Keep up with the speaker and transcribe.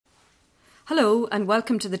Hello and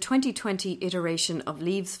welcome to the 2020 iteration of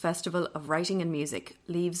Leaves Festival of Writing and Music,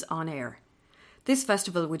 Leaves on Air. This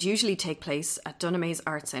festival would usually take place at Dunamaze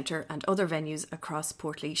Arts Centre and other venues across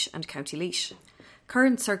Portlaoise and County Laois.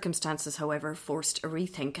 Current circumstances, however, forced a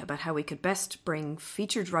rethink about how we could best bring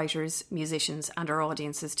featured writers, musicians and our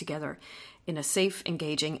audiences together in a safe,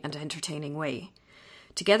 engaging and entertaining way.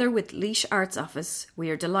 Together with Laois Arts Office, we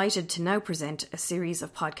are delighted to now present a series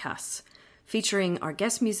of podcasts featuring our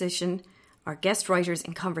guest musician, our guest writers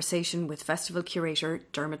in conversation with festival curator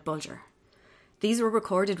Dermot Bulger. These were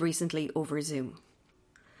recorded recently over Zoom.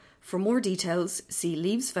 For more details, see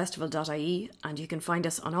leavesfestival.ie and you can find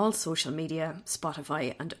us on all social media,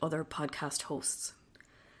 Spotify and other podcast hosts.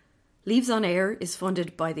 Leaves on Air is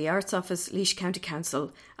funded by the Arts Office, Laois County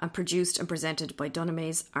Council and produced and presented by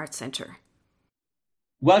Dunamaze Arts Centre.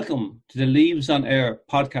 Welcome to the Leaves on Air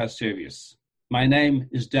podcast series. My name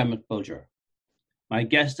is Dermot Bulger. My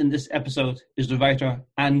guest in this episode is the writer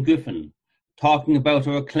Anne Griffin, talking about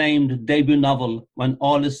her acclaimed debut novel, When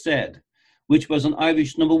All Is Said, which was an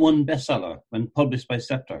Irish #1 bestseller when published by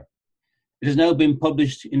Sceptre. It has now been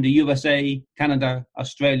published in the USA, Canada,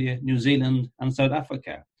 Australia, New Zealand and South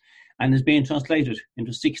Africa, and is being translated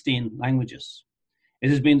into 16 languages. It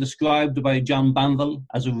has been described by John Banville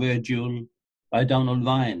as a rare jewel, by Donald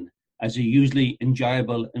Ryan as a hugely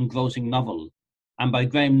enjoyable, engrossing novel, and by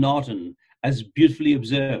Graham Norton as beautifully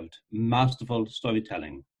observed, masterful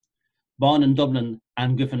storytelling. Born in Dublin,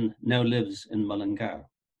 Anne Griffin now lives in Mullingar.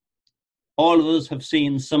 All of us have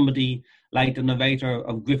seen somebody like the narrator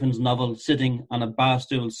of Griffin's novel sitting on a bar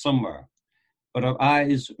stool somewhere, but our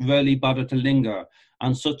eyes rarely bother to linger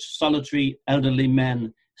on such solitary elderly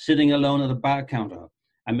men sitting alone at a bar counter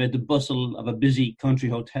amid the bustle of a busy country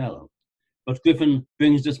hotel. But Griffin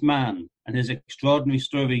brings this man and his extraordinary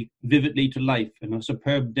story vividly to life in a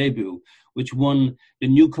superb debut, which won the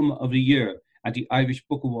Newcomer of the Year at the Irish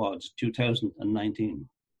Book Awards 2019.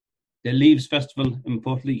 The Leaves Festival in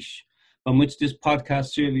Portlaoise, from which this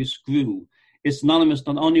podcast series grew, is synonymous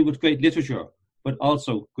not only with great literature, but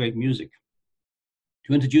also great music.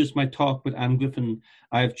 To introduce my talk with Anne Griffin,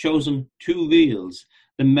 I have chosen two reels,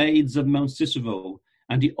 The Maids of Mount Cicero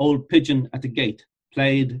and The Old Pigeon at the Gate,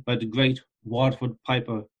 played by the great Waterford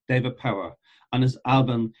piper David Power on his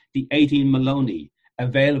album The 18 Maloney,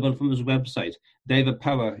 available from his website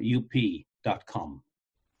davidpowerup.com.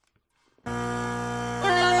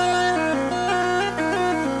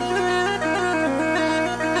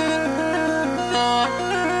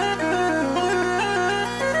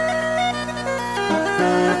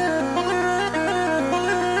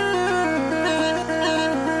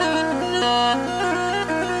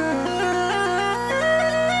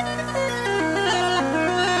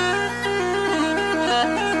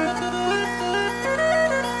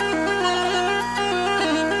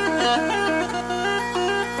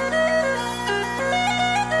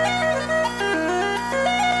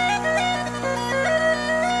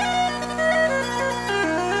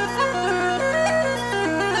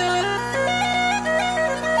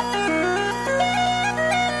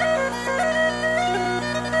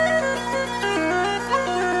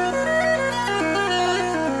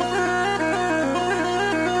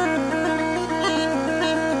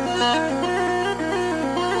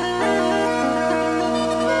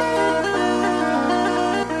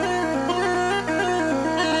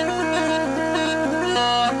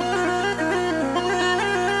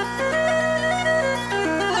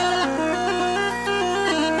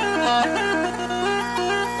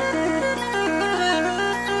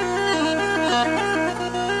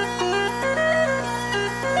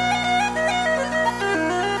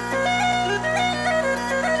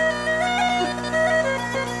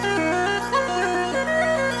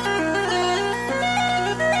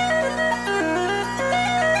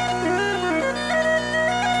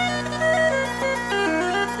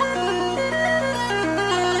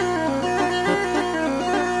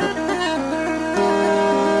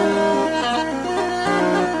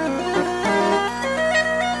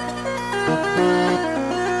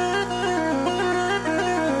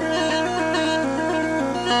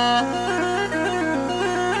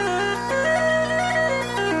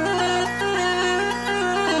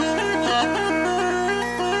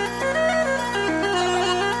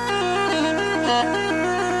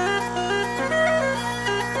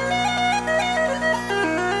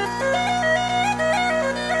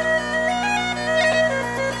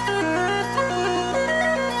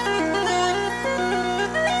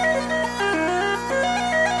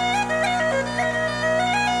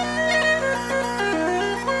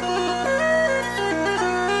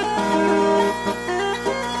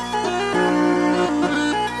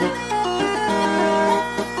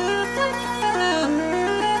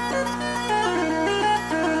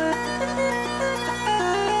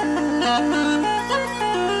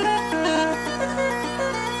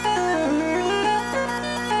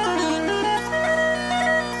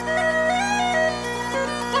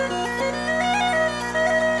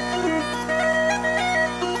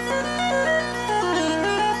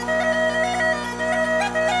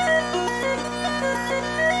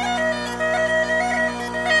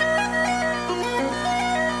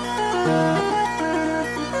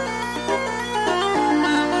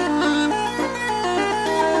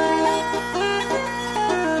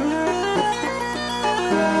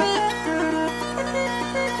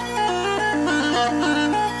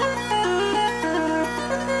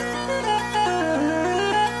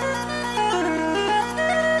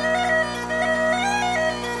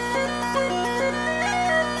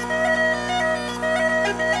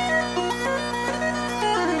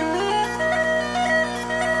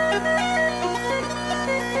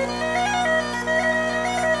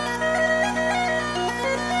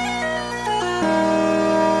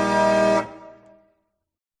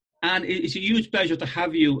 And it's a huge pleasure to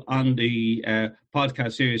have you on the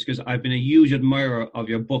podcast series, because I've been a huge admirer of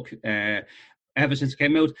your book ever since it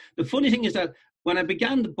came out. The funny thing is that when I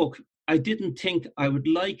began the book, I didn't think I would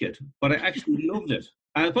like it, but I actually loved it.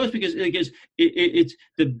 First, because it's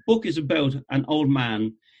the book is about an old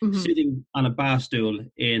man sitting on a bar stool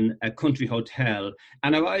in a country hotel,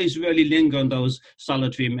 and our eyes really linger on those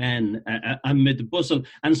solitary men amid the bustle.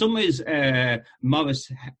 And in some ways,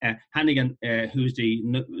 Maurice Hannigan, who's the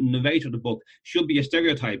narrator of the book, should be a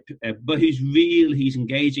stereotype, but he's real, he's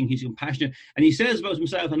engaging, he's compassionate, and he says about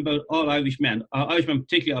himself and about all Irishmen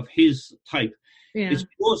particularly of his type, it's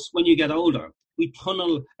worse when you get older. We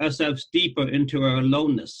tunnel ourselves deeper into our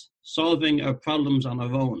aloneness, solving our problems on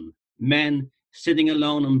our own. Men sitting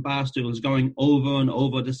alone on bar stools, going over and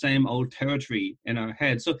over the same old territory in our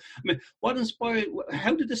heads. So, I mean, what inspired?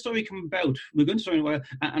 How did the story come about? We're going to story in a while,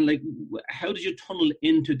 and like, how did you tunnel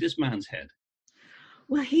into this man's head?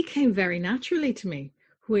 Well, he came very naturally to me,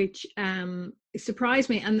 which surprised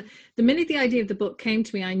me. And the minute the idea of the book came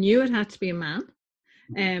to me, I knew it had to be a man.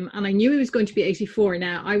 And I knew he was going to be 84.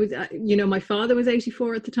 Now, I was, my father was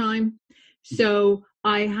 84 at the time. So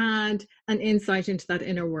I had an insight into that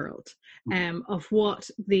inner world of what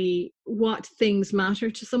things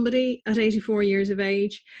matter to somebody at 84 years of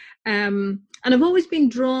age. And I've always been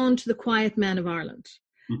drawn to the quiet men of Ireland.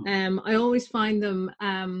 I always find them,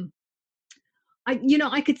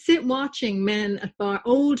 I could sit watching men at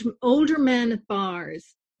older men at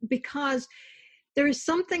bars, because there is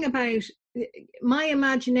something about my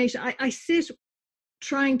imagination. I sit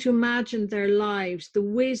trying to imagine their lives, the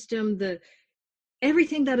wisdom,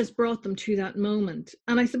 everything that has brought them to that moment.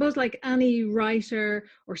 And I suppose, like any writer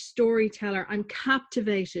or storyteller, I'm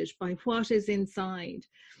captivated by what is inside.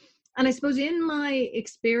 And I suppose in my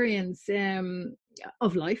experience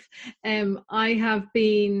of life, I have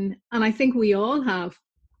been, and I think we all have,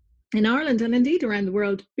 in Ireland and indeed around the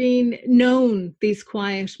world, been known these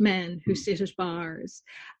quiet men who sit at bars,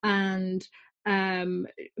 and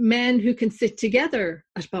men who can sit together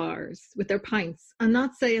at bars with their pints and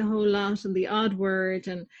not say a whole lot and the odd word.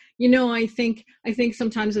 And I think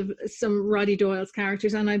sometimes of some Roddy Doyle's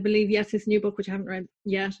characters, and I believe, yes, his new book, which I haven't read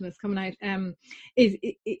yet and it's coming out,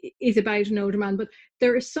 is about an older man. But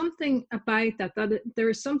there is something about that there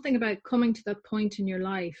is something about coming to that point in your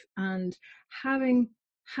life and having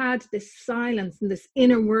had this silence and this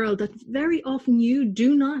inner world that very often you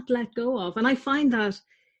do not let go of. And I find that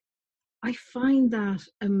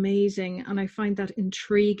amazing, and I find that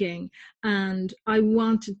intriguing, and I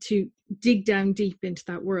wanted to dig down deep into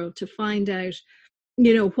that world to find out,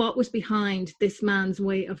 what was behind this man's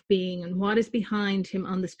way of being, and what is behind him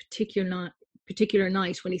on this particular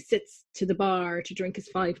night when he sits to the bar to drink his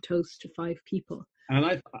 5 toasts to 5 people.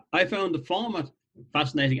 And I found the format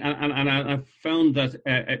fascinating, and I found that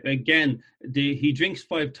again, he drinks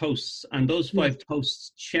 5 toasts, and those 5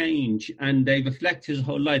 toasts change, and they reflect his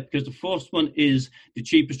whole life. Because the first one is the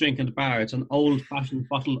cheapest drink in the bar. It's an old-fashioned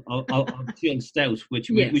bottle of chilled stout, which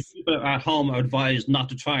people at home are advised not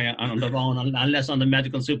to try on their own unless under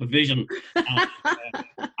medical supervision.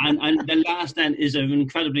 And the last then is an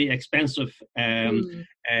incredibly expensive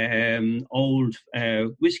old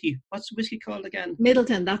whiskey. What's the whiskey called again?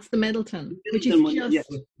 Middleton. That's the Middleton.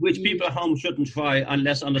 Which people at home shouldn't try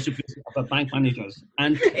unless under supervision of bank managers.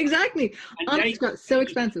 And exactly, and so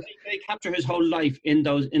expensive. They capture his whole life in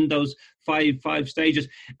those five stages.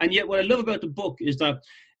 And yet, what I love about the book is that,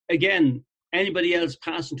 again, anybody else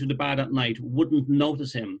passing through the bar that night wouldn't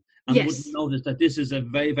notice him, and wouldn't notice that this is a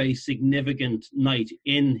very, very significant night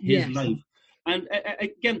in his life. And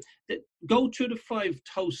again, go through the 5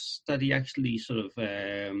 toasts that he actually sort of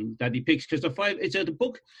that he picks, because the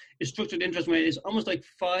book is structured interestingly. It's almost like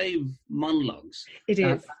 5 monologues. It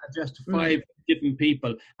is addressed to 5 different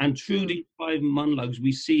people, and through these 5 monologues,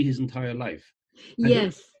 we see his entire life. And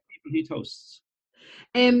yes, people he toasts.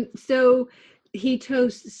 So he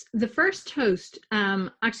toasts. The first toast,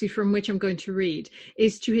 actually, from which I'm going to read,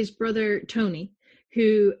 is to his brother Tony,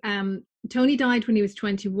 who Tony died when he was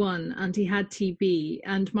 21 and he had TB,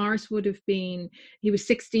 and Morris he was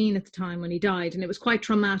 16 at the time when he died, and it was quite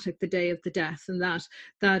traumatic, the day of the death, and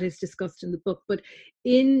that is discussed in the book. But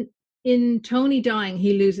in Tony dying,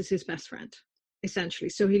 he loses his best friend, essentially.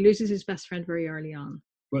 So he loses his best friend very early on.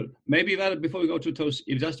 Well, maybe before we go to toast,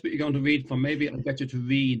 if that's what you're going to read from, maybe I'll get you to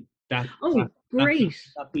read that. Oh, great.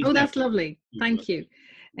 That's lovely. Thank you.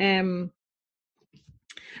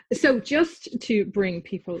 So just to bring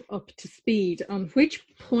people up to speed on which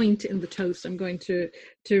point in the toast I'm going to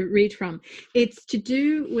read from, it's to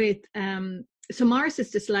do with, so Morris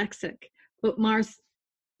is dyslexic, but Morris,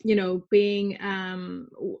 being,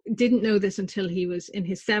 didn't know this until he was in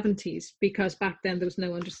his 70s, because back then there was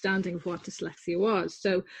no understanding of what dyslexia was.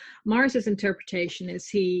 So Morris's interpretation is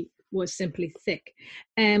he was simply thick.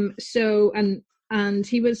 And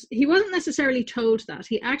he wasn't necessarily told that.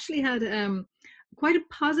 He actually had quite a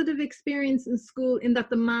positive experience in school, in that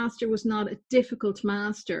the master was not a difficult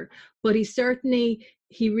master, but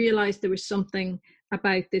he realized there was something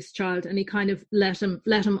about this child, and he kind of let him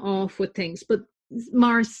off with things. But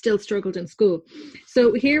Morris still struggled in school.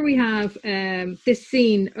 So here we have this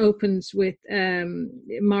scene opens with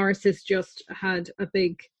Morris has just had a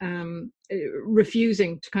big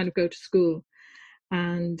refusing to kind of go to school,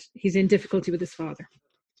 and he's in difficulty with his father.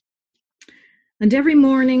 And every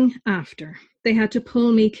morning after, they had to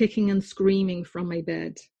pull me kicking and screaming from my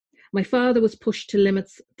bed. My father was pushed to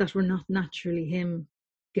limits that were not naturally him.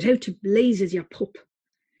 Get out to blazes, you pup.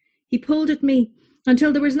 He pulled at me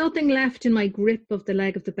until there was nothing left in my grip of the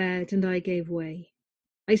leg of the bed, and I gave way.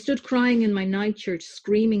 I stood crying in my nightshirt,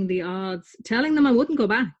 screaming the odds, telling them I wouldn't go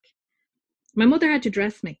back. My mother had to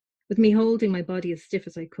dress me, with me holding my body as stiff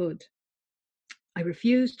as I could. I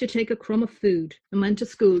refused to take a crumb of food and went to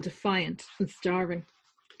school defiant and starving.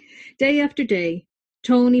 Day after day,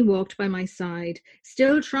 Tony walked by my side,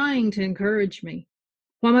 still trying to encourage me.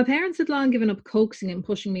 While my parents had long given up coaxing and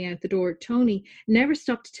pushing me out the door, Tony never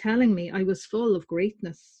stopped telling me I was full of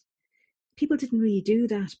greatness. People didn't really do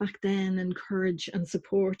that back then, encourage and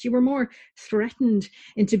support. You were more threatened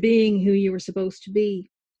into being who you were supposed to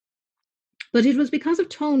be. But it was because of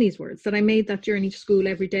Tony's words that I made that journey to school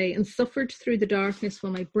every day and suffered through the darkness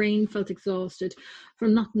while my brain felt exhausted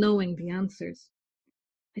from not knowing the answers.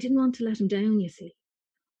 I didn't want to let him down, you see.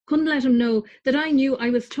 Couldn't let him know that I knew I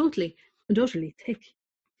was totally and utterly thick.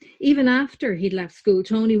 Even after he'd left school,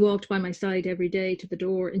 Tony walked by my side every day to the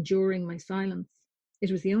door, enduring my silence.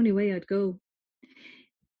 It was the only way I'd go.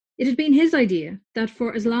 It had been his idea that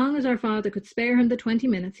for as long as our father could spare him the 20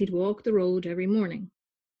 minutes, he'd walk the road every morning.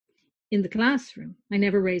 In the classroom, I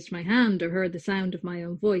never raised my hand or heard the sound of my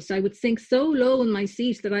own voice. I would sink so low in my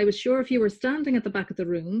seat that I was sure if you were standing at the back of the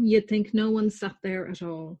room, you'd think no one sat there at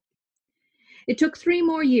all. It took 3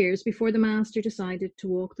 more years before the master decided to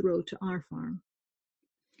walk the road to our farm.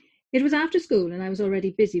 It was after school and I was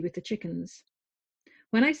already busy with the chickens.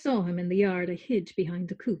 When I saw him in the yard, I hid behind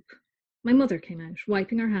the coop. My mother came out,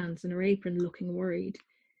 wiping her hands in her apron, looking worried.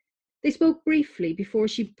 They spoke briefly before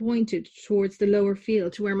she pointed towards the lower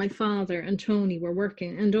field to where my father and Tony were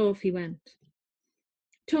working, and off he went.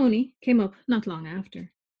 Tony came up not long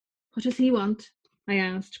after. What does he want? I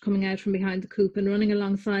asked, coming out from behind the coop and running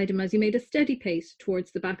alongside him as he made a steady pace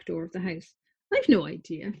towards the back door of the house. I've no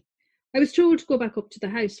idea. I was told to go back up to the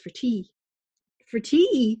house for tea. For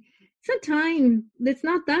tea? It's not time. It's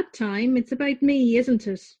not that time. It's about me, isn't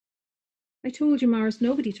it? I told you, Morris,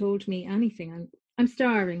 nobody told me anything. I'm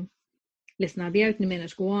starving. Listen, I'll be out in a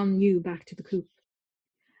minute. Go on, you, back to the coop.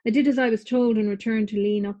 I did as I was told and returned to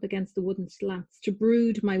lean up against the wooden slats, to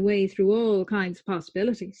brood my way through all kinds of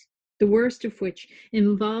possibilities, the worst of which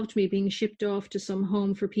involved me being shipped off to some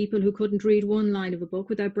home for people who couldn't read one line of a book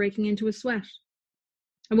without breaking into a sweat.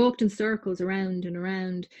 I walked in circles around and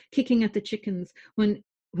around, kicking at the chickens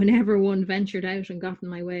whenever one ventured out and got in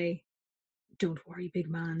my way. Don't worry, big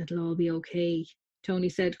man, it'll all be okay, Tony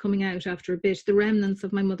said, coming out after a bit, the remnants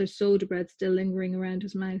of my mother's soda bread still lingering around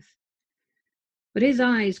his mouth. But his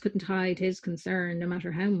eyes couldn't hide his concern, no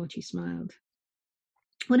matter how much he smiled.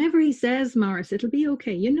 Whatever he says, Morris, it'll be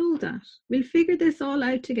okay. You know that. We'll figure this all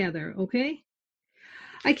out together, okay?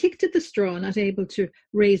 I kicked at the straw, not able to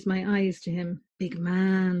raise my eyes to him. Big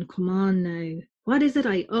man, come on now. What is it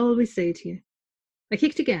I always say to you? I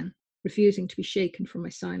kicked again, refusing to be shaken from my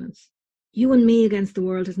silence. You and me against the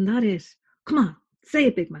world, isn't that it? Come on, say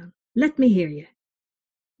it, big man. Let me hear you.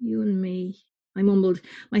 You and me, I mumbled,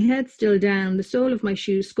 my head still down, the sole of my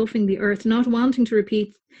shoe scuffing the earth, not wanting to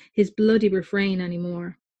repeat his bloody refrain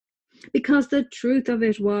anymore. Because the truth of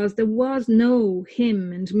it was, there was no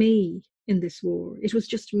him and me in this war. It was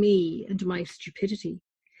just me and my stupidity.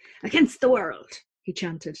 Against the world, he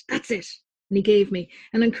chanted. That's it. And he gave me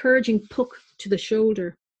an encouraging poke to the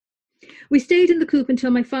shoulder. We stayed in the coupe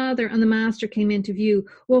until my father and the master came into view,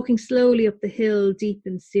 walking slowly up the hill, deep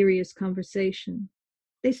in serious conversation.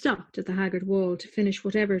 They stopped at the haggard wall to finish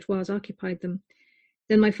whatever it was occupied them.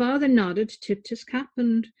 Then my father nodded, tipped his cap,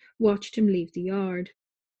 and watched him leave the yard.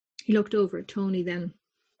 He looked over at Tony then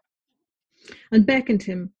and beckoned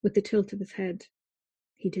him with the tilt of his head.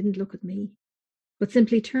 He didn't look at me, but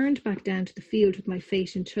simply turned back down to the field with my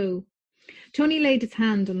fate in tow. Tony laid his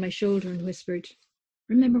hand on my shoulder and whispered,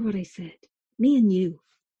 "Remember what I said, me and you,"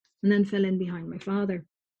 and then fell in behind my father.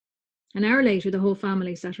 An hour later, the whole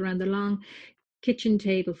family sat around the long kitchen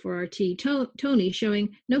table for our tea, Tony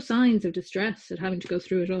showing no signs of distress at having to go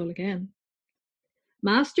through it all again.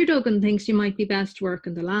 "Master Duggan thinks you might be best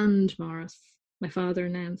working the land, Morris," my father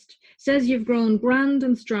announced. "Says you've grown grand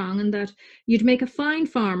and strong and that you'd make a fine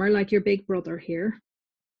farmer like your big brother here.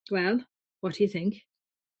 Well, what do you think?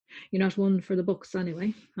 You're not one for the books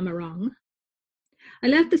anyway, am I wrong?" I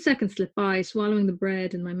let the second slip by, swallowing the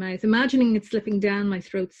bread in my mouth, imagining it slipping down my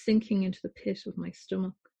throat, sinking into the pit of my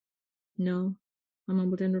stomach. "No," I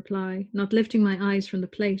mumbled in reply, not lifting my eyes from the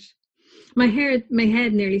plate. My head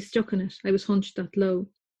nearly stuck in it. I was hunched that low.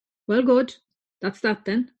 "Well, good. That's that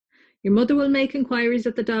then. Your mother will make inquiries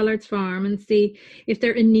at the Dollards farm and see if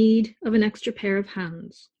they're in need of an extra pair of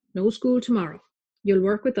hands. No school tomorrow. You'll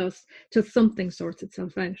work with us till something sorts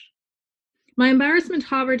itself out." My embarrassment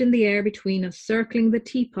hovered in the air between us, circling the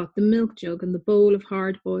teapot, the milk jug, and the bowl of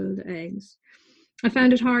hard-boiled eggs. I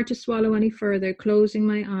found it hard to swallow any further. Closing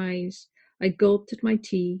my eyes, I gulped at my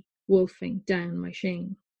tea, wolfing down my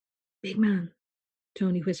shame. "Big man,"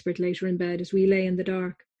 Tony whispered later in bed as we lay in the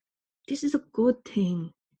dark, "this is a good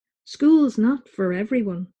thing. School's not for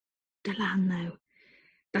everyone. The land now,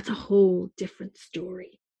 that's a whole different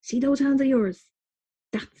story. See those hands of yours?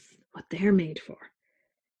 That's what they're made for."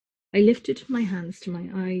 I lifted my hands to my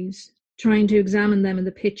eyes, trying to examine them in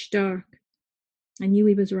the pitch dark. I knew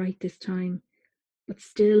he was right this time, but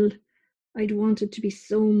still, I'd wanted to be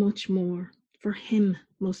so much more, for him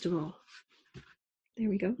most of all. There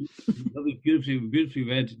we go. That was beautifully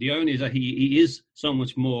read. The irony is that he is so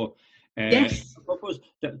much more. Yes. I suppose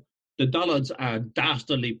the Dollards are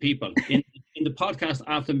dastardly people. In the podcast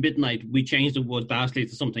After Midnight, we changed the word dastardly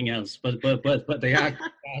to something else, but they are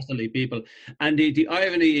dastardly people. And the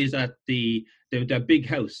irony is that their big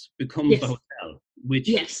house becomes the hotel, which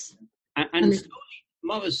and slowly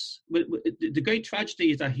Morris. The great tragedy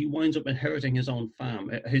is that he winds up inheriting his own farm,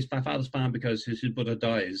 his father's farm, because his brother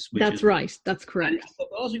dies. That's right. That's correct. But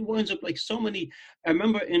also he winds up like so many. I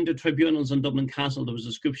remember in the tribunals in Dublin Castle there was a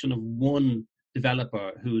description of one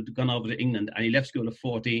developer who'd gone over to England and he left school at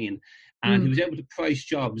 14 and he was able to price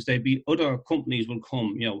jobs. There'd be other companies will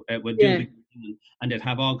come, and they'd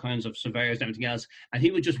have all kinds of surveyors and everything else, and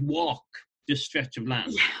he would just walk this stretch of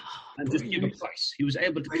land and just give a price. He was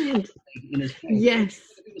able to calculate in his head. Yes.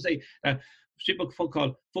 People say people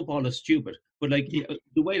call football is stupid, but like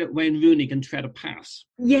the way that Wayne Rooney can tread a pass.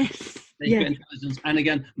 Yes. Intelligence. And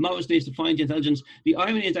again, Morris needs to find the intelligence. The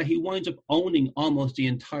irony is that he winds up owning almost the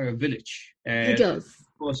entire village. He does.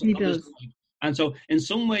 He does. And so in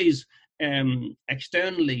some ways,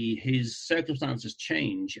 externally, his circumstances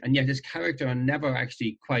change, and yet his character never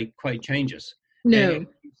actually quite changes. No.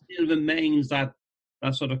 He still remains that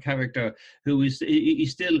sort of character who is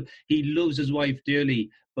he loves his wife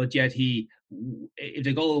dearly, but yet if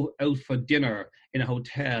they go out for dinner in a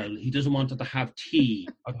hotel, he doesn't want her to have tea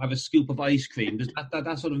or to have a scoop of ice cream. There's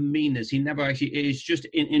that sort of meanness. He never actually is, just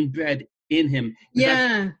inbred in him.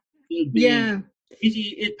 Yeah. Is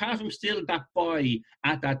he apart from still that boy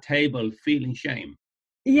at that table feeling shame?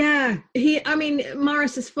 Yeah.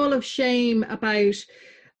 Morris is full of shame about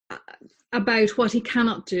what he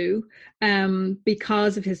cannot do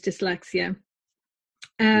because of his dyslexia.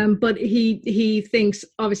 But he thinks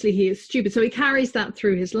obviously he is stupid. So he carries that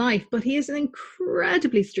through his life, but he is an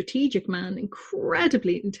incredibly strategic man,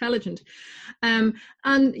 incredibly intelligent. And,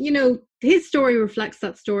 his story reflects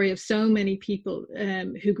that story of so many people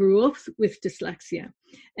who grew up with dyslexia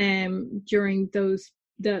during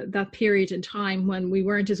that period in time when we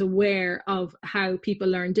weren't as aware of how people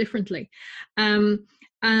learn differently.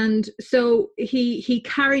 And so he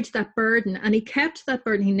carried that burden, and he kept that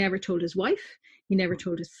burden. He never told his wife. He never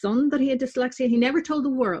told his son that he had dyslexia. He never told the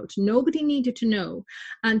world. Nobody needed to know.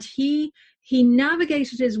 And he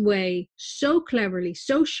navigated his way so cleverly,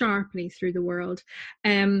 so sharply through the world.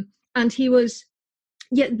 And he was,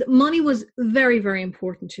 money was very, very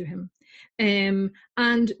important to him.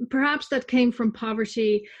 And perhaps that came from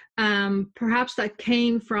poverty. Perhaps that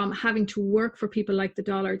came from having to work for people like the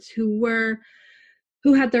Dollards, who were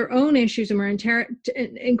who had their own issues and were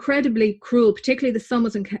incredibly cruel. Particularly the son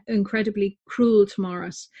was incredibly cruel to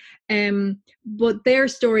Morris. But their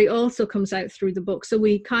story also comes out through the book. So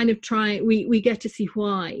we kind of we get to see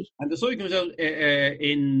why. And the story comes out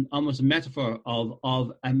in almost a metaphor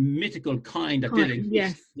of a mythical kind that did exist.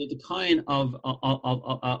 Yes. The kind of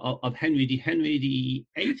Henry the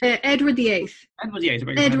Eighth. Edward the Eighth.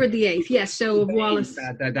 Edward the Eighth. Yes. So of Wallace.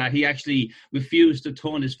 That he actually refused to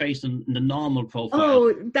tone his face in the normal profile.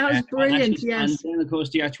 Oh, that was brilliant. Yes. And then, of course,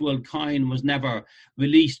 the actual coin was never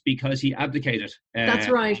released because he abdicated. That's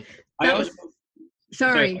right. Edward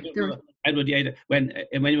the Eighth, when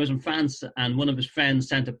he was in France and one of his friends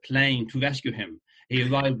sent a plane to rescue him, he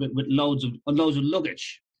arrived with loads of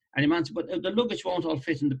luggage. And the man said, but the luggage won't all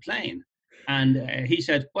fit in the plane. And he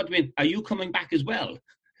said, what do you mean? Are you coming back as well?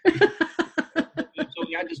 So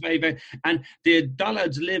he had this very, and the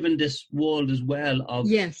Dollards live in this world as well of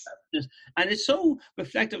yes. And it's so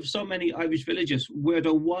reflective of so many Irish villages where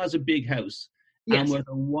there was a big house. Yes. And where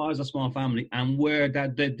there was a small family, and where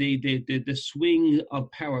that the swing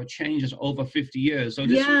of power changes over 50 years. So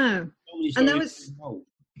this and that was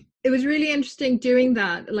it was really interesting doing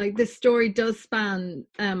that. Like, this story does span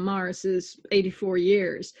Morris's 84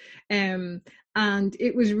 years, and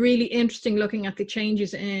it was really interesting looking at the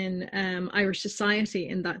changes in Irish society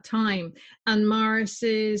in that time. And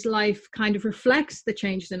Morris's life kind of reflects the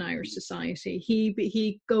changes in Irish society.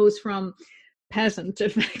 He goes from peasant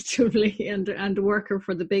effectively and worker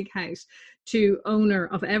for the big house to owner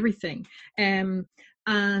of everything, that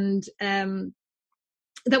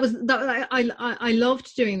was that I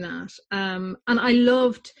loved doing that, and I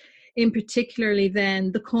loved in particularly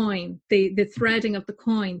then the coin, the threading of the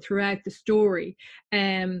coin throughout the story.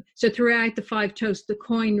 So throughout the Five Toasts, the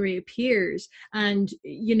coin reappears, and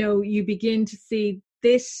you begin to see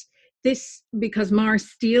this because Morris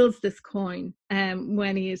steals this coin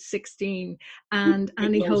when he is 16, and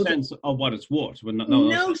he holds sense of what it's worth.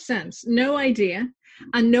 No sense, no idea,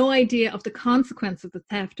 and no idea of the consequence of the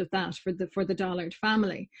theft of that for the Dollard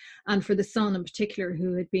family, and for the son in particular,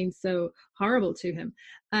 who had been so horrible to him.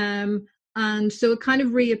 And so it kind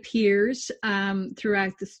of reappears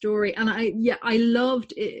throughout the story, and I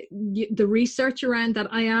loved the research around that.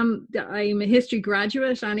 I'm a history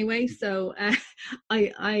graduate anyway, so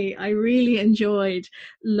I really enjoyed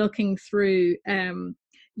looking through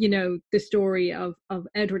the story of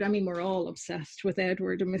Edward. I mean, we're all obsessed with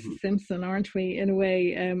Edward and Mrs. Simpson, aren't we, in a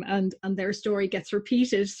way? And their story gets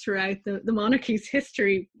repeated throughout the monarchy's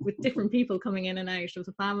history, with different people coming in and out of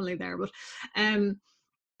the family there. But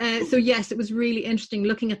so yes, it was really interesting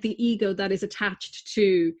looking at the ego that is attached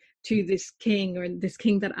to this king, or this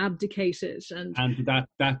king that abdicated, and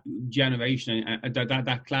that generation,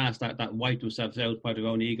 that class that wiped themselves out by their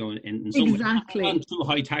own ego in some exactly way, too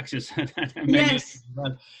high taxes. Yes.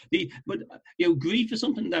 But grief is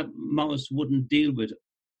something that Morris wouldn't deal with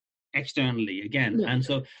externally again. Yeah. And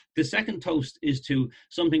so the second toast is to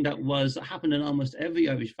something that happened in almost every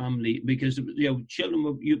Irish family, because so many children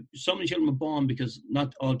were born because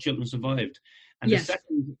not all children survived. And yes. The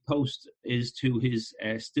second toast is to his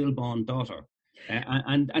stillborn daughter,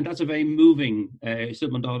 and that's a very moving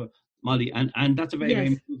stillborn daughter, Molly, and that's a very,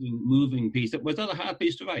 yes. very moving piece. Was that a hard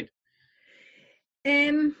piece to write?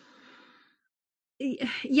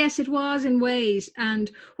 Yes, it was in ways.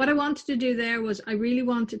 And what I wanted to do there was I really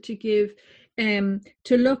wanted to give to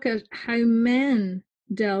look at how men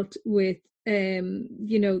dealt with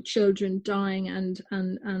children dying and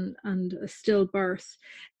a stillbirth,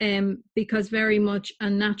 because very much,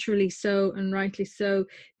 and naturally so and rightly so,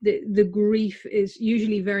 the grief is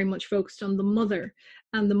usually very much focused on the mother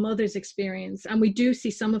and the mother's experience, and we do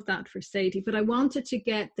see some of that for Sadie. But I wanted to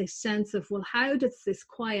get this sense of, well, how does this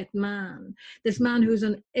quiet man, this man who's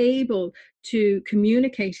unable to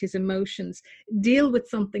communicate his emotions, deal with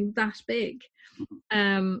something that big?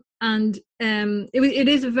 It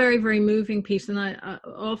is a very, very moving piece, and I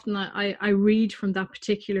often read from that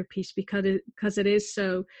particular piece because it is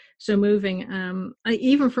so moving.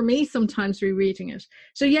 Even for me, sometimes rereading it.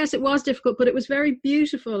 So yes, it was difficult, but it was very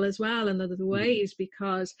beautiful as well in other ways,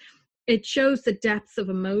 because it shows the depths of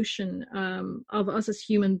emotion of us as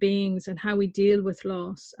human beings and how we deal with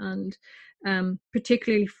loss, and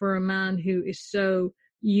particularly for a man who is so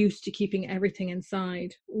used to keeping everything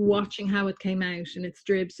inside, watching how it came out in its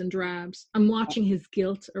dribs and drabs, and watching his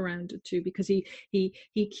guilt around it too, because he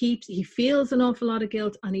feels an awful lot of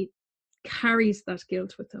guilt, and he carries that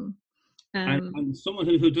guilt with him. And someone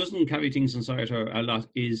who doesn't carry things inside her a lot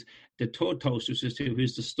is the third toast,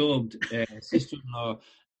 who's the stubbed sister-in-law,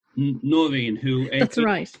 Noreen, who That's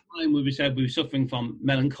right. time we said we were suffering from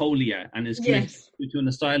melancholia and is committed to an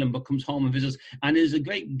asylum, but comes home and visits, and is a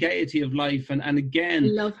great gaiety of life. And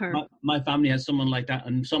again, love her. My family has someone like that,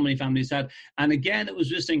 and so many families had. And again, it was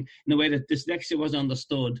visiting in a way that dyslexia wasn't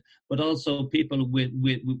understood, but also people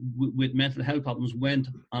with mental health problems weren't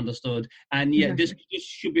understood. And yet, this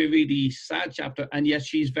should be a really sad chapter. And yet,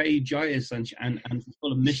 she's very joyous and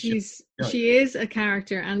full of mischief. She is a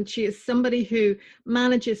character, and she is somebody who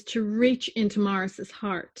manages to reach into Morris's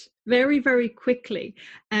heart very, very quickly,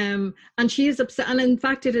 and she is upset. And in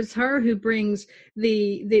fact, it is her who brings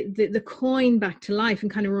the coin back to life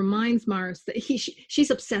and kind of reminds Morris that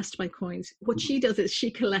she's obsessed by coins. What she does is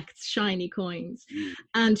she collects shiny coins,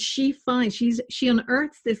 and she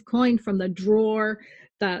unearths this coin from the drawer.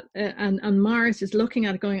 That and Morris is looking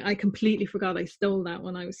at it, going, "I completely forgot I stole that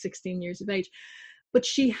when I was 16 years of age." But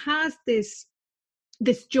she has this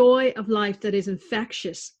joy of life that is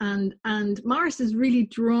infectious, and Morris is really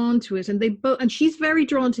drawn to it, and she's very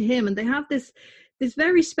drawn to him, and they have this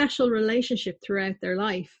very special relationship throughout their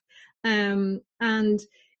life. And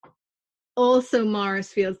also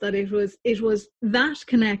Morris feels that it was that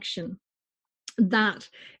connection that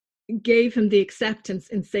gave him the acceptance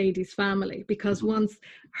in Sadie's family, because once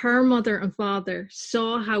her mother and father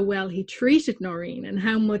saw how well he treated Noreen and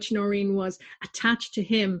how much Noreen was attached to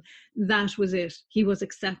him, that was it. He was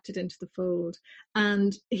accepted into the fold,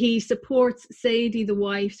 and he supports Sadie, the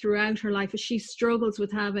wife, throughout her life as she struggles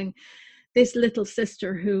with having this little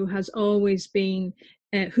sister who has always been,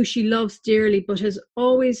 who she loves dearly, but has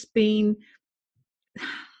always been,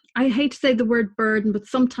 I hate to say the word burden, but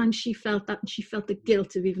sometimes she felt that, and she felt the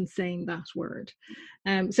guilt of even saying that word.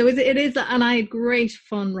 So it is, and I had great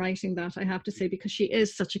fun writing that, I have to say, because she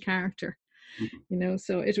is such a character, you know.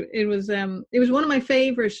 So it was one of my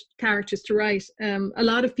favorite characters to write. A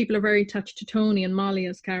lot of people are very attached to Tony and Molly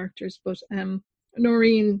as characters, but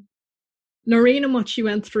Noreen and what she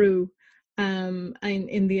went through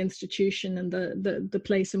in the institution and the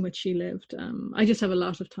place in which she lived, I just have a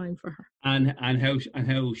lot of time for her, and how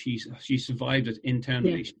she survived it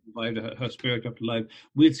internally. She survived her spirit up to life.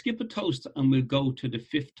 We'll skip a toast and we'll go to the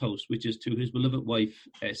fifth toast, which is to his beloved wife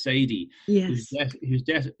Sadie, whose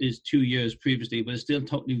death is 2 years previously, but is still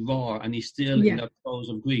totally raw, and he's still in the throes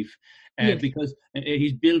of grief, because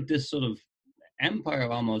he's built this sort of empire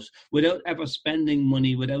almost without ever spending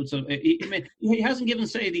money, without he hasn't given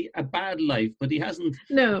Sadie a bad life, but he hasn't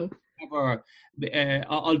ever,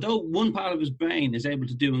 although one part of his brain is able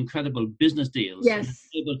to do incredible business deals,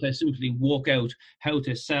 able to simply work out how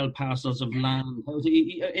to sell parcels of land,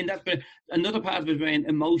 another part of his brain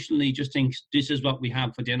emotionally just thinks, this is what we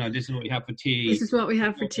have for dinner, this is what we have for tea,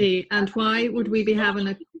 and why would we be having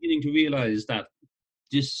a beginning to realize that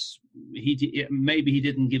maybe he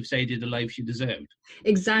didn't give Sadie the life she deserved.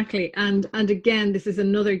 Exactly, and again, this is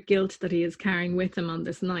another guilt that he is carrying with him on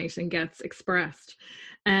this night and gets expressed.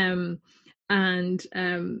 I mean,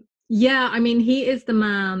 he is the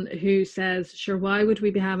man who says, "Sure, why would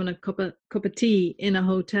we be having a cup of tea in a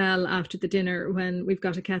hotel after the dinner when we've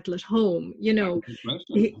got a kettle at home?" You know,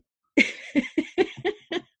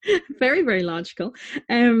 very, very logical,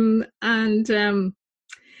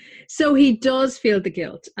 so he does feel the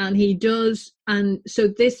guilt, and he does, and so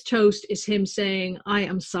this toast is him saying, "I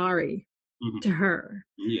am sorry," to her.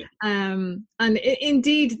 And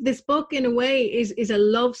indeed, this book, in a way, is a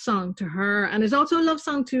love song to her, and is also a love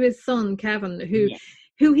song to his son Kevin,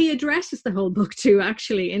 who he addresses the whole book to,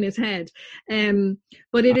 actually, in his head.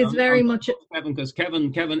 But it is very much Kevin, because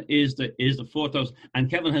Kevin is the fourth host, and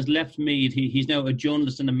Kevin has left Meath. He's now a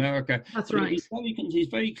journalist in America. That's right. He's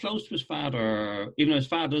very close to his father, even though his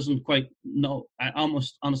father doesn't quite know. I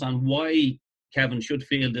almost understand why Kevin should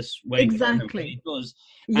feel this way. Exactly. He does.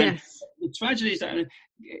 Yes. And the tragedy is that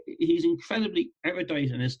he's incredibly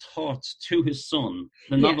erudite in his thoughts to his son.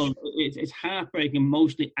 The novel, it's heartbreaking,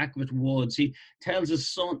 emotionally accurate words. He tells his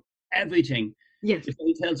son everything. Yes.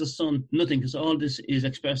 He tells his son nothing, because all this is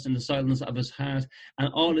expressed in the silence of his heart, and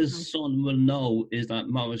all his son will know is that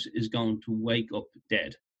Morris is going to wake up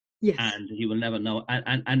dead. Yes. And he will never know,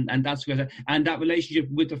 and that's good. And that relationship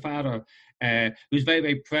with the father, who's very,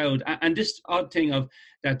 very proud, and this odd thing of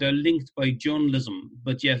that they're linked by journalism,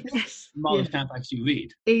 but yet Morris can't actually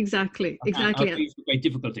read. Exactly. It's great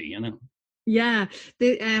difficulty, you know. Yeah,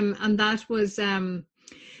 and that was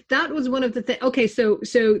one of the things. Okay, so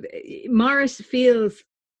Morris feels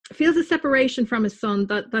a separation from his son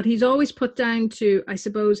that he's always put down to, I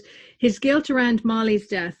suppose, his guilt around Molly's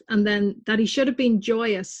death, and then that he should have been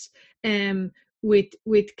joyous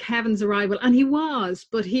with Kevin's arrival, and he was,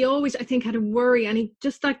 but he always, I think, had a worry, and he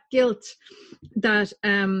just that guilt that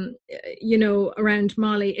around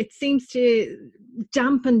Molly, it seems to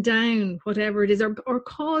dampen down whatever it is, or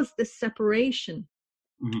cause this separation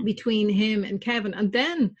between him and Kevin. And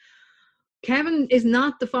then Kevin is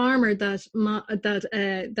not the farmer that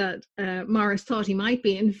Maurice thought he might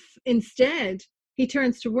be, and instead he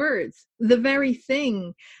turns to words, the very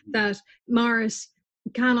thing that Maurice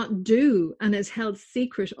cannot do and has held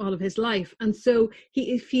secret all of his life. And so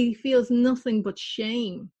he feels nothing but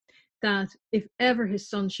shame that if ever his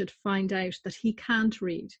son should find out that he can't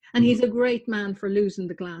read. And he's a great man for losing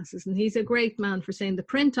the glasses, and he's a great man for saying the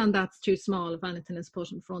print on that's too small if anything is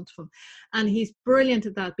put in front of him. And he's brilliant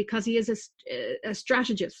at that because he is a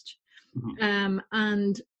strategist.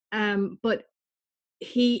 But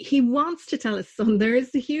he wants to tell his son, there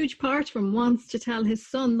is a huge part of him wants to tell his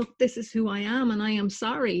son, look, this is who I am, and I am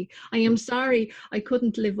sorry I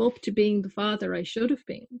couldn't live up to being the father I should have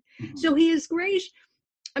been. So he is great.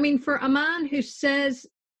 I mean, for a man who says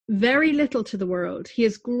very little to the world, he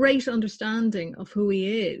has great understanding of who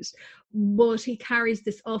he is, but he carries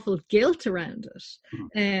this awful guilt around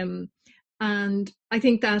it. And I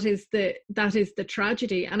think that is the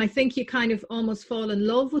tragedy. And I think you kind of almost fall in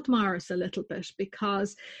love with Maurice a little bit,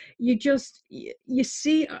 because you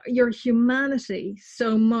see your humanity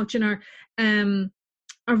so much, in our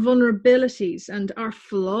vulnerabilities and our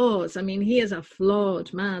flaws. I mean, he is a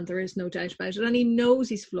flawed man, there is no doubt about it, and he knows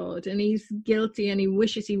he's flawed and he's guilty and he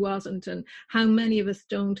wishes he wasn't. And how many of us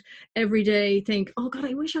don't every day think, oh God,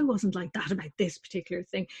 I wish I wasn't like that about this particular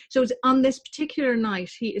thing. So it's on this particular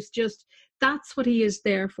night, he is just, that's what he is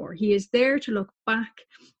there for. He is there to look back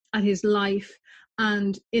at his life,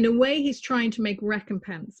 and in a way he's trying to make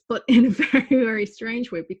recompense, but in a very, very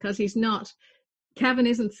strange way, because Kevin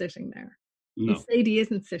isn't sitting there. No. Sadie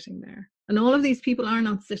isn't sitting there, and all of these people are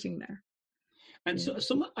not sitting there. And so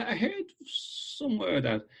I heard somewhere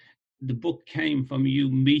that the book came from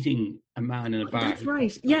you meeting a man in a bar. That's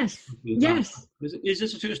right. Yes. Is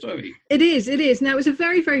this a true story? It is. Now, it was a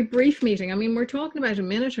very, very brief meeting. I mean, we're talking about a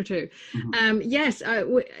minute or two. Yes,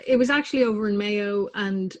 it was actually over in Mayo,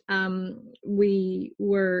 and we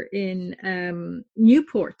were in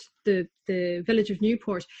Newport, the village of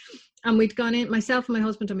Newport. And we'd gone in, myself and my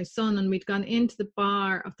husband and my son, and we'd gone into the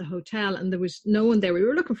bar of the hotel, and there was no one there. We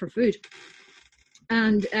were looking for food.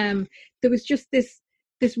 And there was just this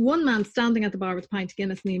one man standing at the bar with a pint of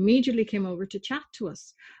Guinness, and he immediately came over to chat to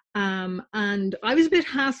us. And I was a bit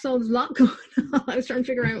hassled, there's a lot going on. I was trying to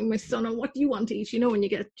figure out with my son, on what do you want to eat, when you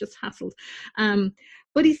get just hassled.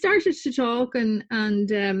 But he started to talk, and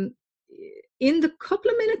in the couple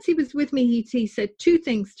of minutes he was with me, he said two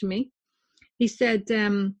things to me. He said,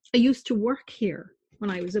 I used to work here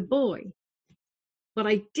when I was a boy, but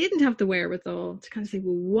I didn't have the wherewithal to kind of say,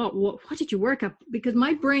 well, what did you work at? Because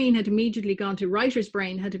my brain had immediately gone to, writer's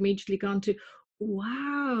brain had immediately gone to,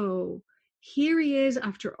 wow, here he is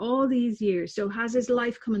after all these years. So has his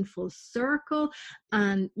life come in full circle?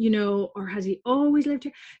 And, or has he always lived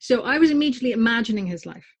here? So I was immediately imagining his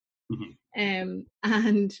life. And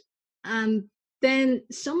then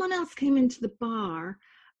someone else came into the bar,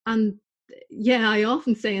 and I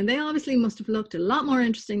often say, and they obviously must have looked a lot more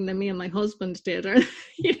interesting than me and my husband did, or,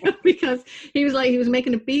 because he was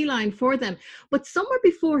making a beeline for them. But somewhere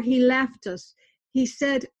before he left us, he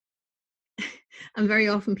said, and very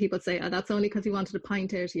often people say, oh, that's only because he wanted a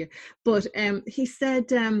pint out of you. But he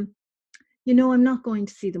said, I'm not going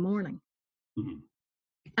to see the morning.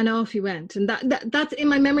 And off he went. And that's in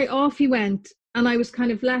my memory, off he went. And I was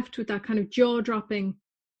kind of left with that kind of jaw-dropping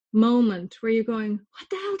moment where you're going, what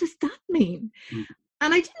the hell does that mean?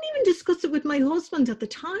 And I didn't even discuss it with my husband at the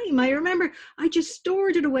time. I remember I just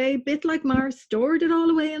stored it away, a bit like Maurice, stored it all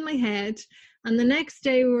away in my head. And the next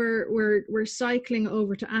day we're cycling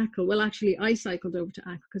over to Achill. Well, actually, I cycled over to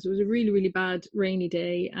Achill because it was a really, really bad rainy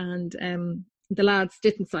day, and the lads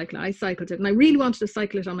didn't cycle it. I cycled it, and I really wanted to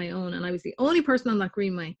cycle it on my own, and I was the only person on that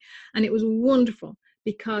greenway. And it was wonderful,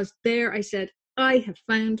 because there I said, I have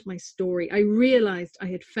found my story. I realized I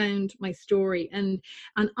had found my story. And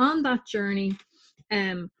on that journey,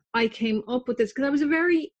 I came up with this because I was a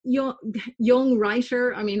very young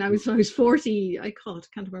writer. I mean, I was 40. I can't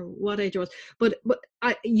remember what age I was, but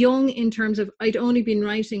young in terms of I'd only been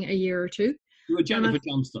writing a year or two. You were Jennifer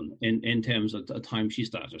Johnston in terms of the time she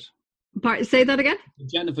started. Say that again.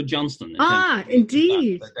 Jennifer Johnston.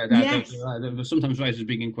 Indeed. Yes. Sometimes writers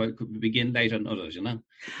begin later than others, And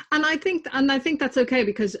I think that's okay,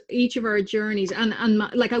 because each of our journeys, and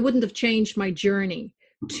like I wouldn't have changed my journey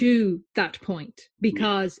to that point,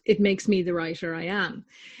 because it makes me the writer I am.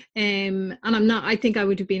 And I'm not, I think I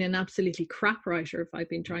would have been an absolutely crap writer if I'd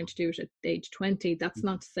been trying to do it at age 20. That's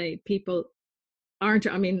not to say people aren't.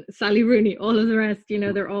 I mean, Sally Rooney, all of the rest,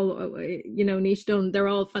 they're all, Niche Dunn, they're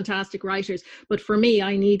all fantastic writers. But for me,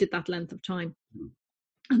 I needed that length of time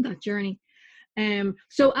and that journey.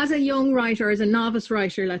 So as a young writer, as a novice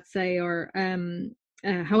writer, let's say, or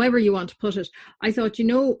however you want to put it, I thought,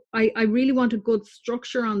 I really want a good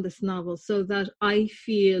structure on this novel, so that I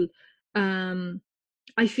feel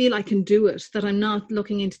I can do it, that I'm not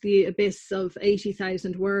looking into the abyss of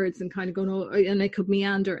 80,000 words and kind of going, and I could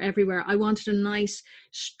meander everywhere. I wanted a nice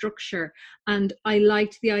structure, and I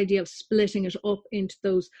liked the idea of splitting it up into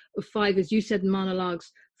those 5, as you said,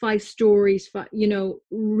 monologues, 5 stories,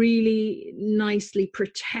 really nicely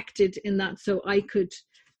protected in that, so I could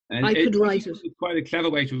write it. It's quite a clever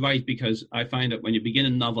way to write, because I find that when you begin a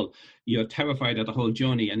novel, you're terrified of the whole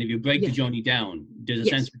journey, and if you break the journey down, there's a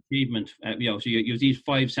sense of achievement. So you these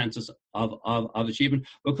 5 senses of achievement.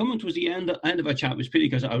 We're coming towards the end of our chat, which is pretty,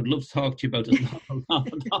 because I would love to talk to you about this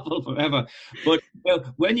novel forever. But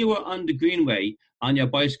when you were on the Greenway on your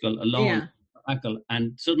bicycle alone,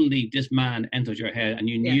 and suddenly this man entered your head, and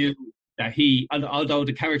you knew that he, although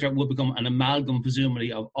the character would become an amalgam,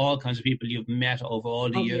 presumably, of all kinds of people you've met over all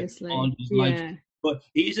the years, all his life. But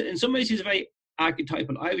in some ways, he's a very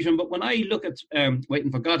archetypal Irishman. But when I look at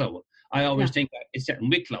Waiting for Godot, I always think that it's set in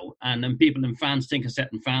Wicklow, and then people in France think it's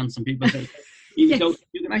set in France, and people say, so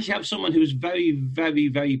you can actually have someone who's very, very,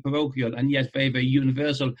 very parochial, and yet very, very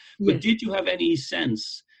universal. But did you have any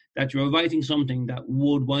sense that you were writing something that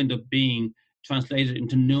would wind up being translated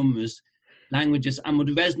into numerous languages and would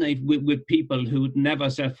resonate with people who would never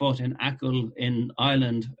set foot in Achill, in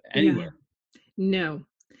Ireland, anywhere? No.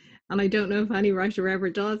 And I don't know if any writer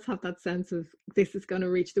ever does have that sense of this is going to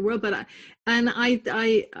reach the world. But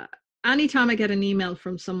I anytime I get an email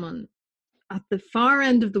from someone at the far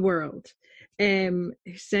end of the world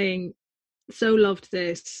saying, so loved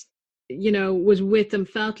this, was with them,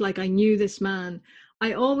 felt like I knew this man,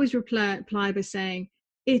 I always reply by saying,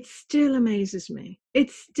 it still amazes me.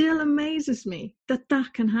 It still amazes me that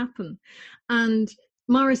can happen. And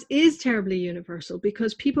Maurice is terribly universal,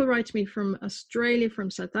 because people write to me from Australia,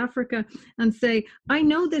 from South Africa, and say, I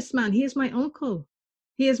know this man. He is my uncle.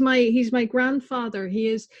 He's my grandfather.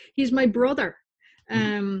 He's my brother.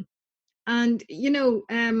 So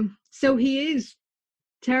he is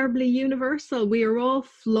terribly universal. We are all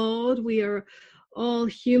flawed. We are all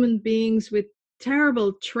human beings with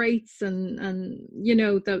terrible traits and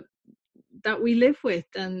that we live with,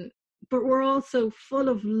 but we're also full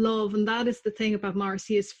of love. And that is the thing about Maurice.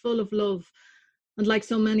 He is full of love, and like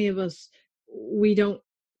so many of us, we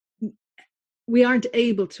aren't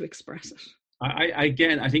able to express it. I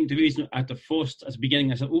think the reason at the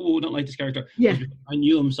beginning I said, I don't like this character, was because I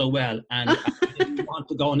knew him so well, and I didn't want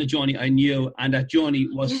to go on a journey I knew, and that journey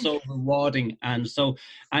was so rewarding, it's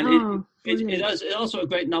also a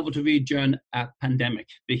great novel to read during a pandemic,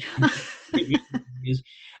 because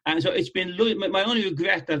and so it's been my only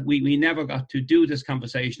regret that we never got to do this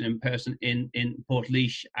conversation in person in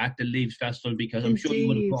Portlaoise at the Leaves Festival, because I'm sure you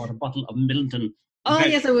would have brought a bottle of Middleton. Oh,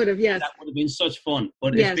 yes, I would have, yes. That would have been such fun.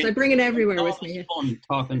 But yes, I bring it everywhere with me. It's fun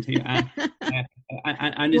talking to you.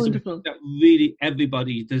 And it's wonderful. That really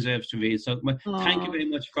everybody deserves to read. So thank you very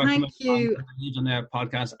much for coming on the Leaves on Air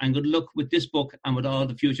podcast, and good luck with this book and with all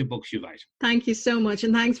the future books you write. Thank you so much.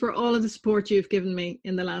 And thanks for all of the support you've given me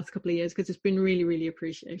in the last couple of years, because it's been really, really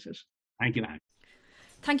appreciated. Thank you, man.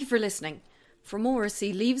 Thank you for listening. For more,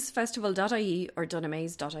 see leavesfestival.ie or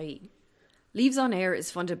dunamis.ie. Leaves on Air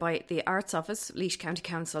is funded by the Arts Office, Laois County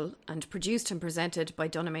Council, and produced and presented by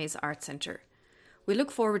Dunamis Arts Centre. We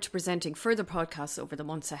look forward to presenting further podcasts over the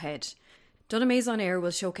months ahead. Dunamis on Air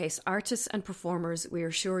will showcase artists and performers we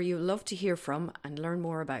are sure you'll love to hear from and learn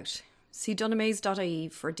more about. See dunamis.ie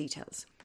for details.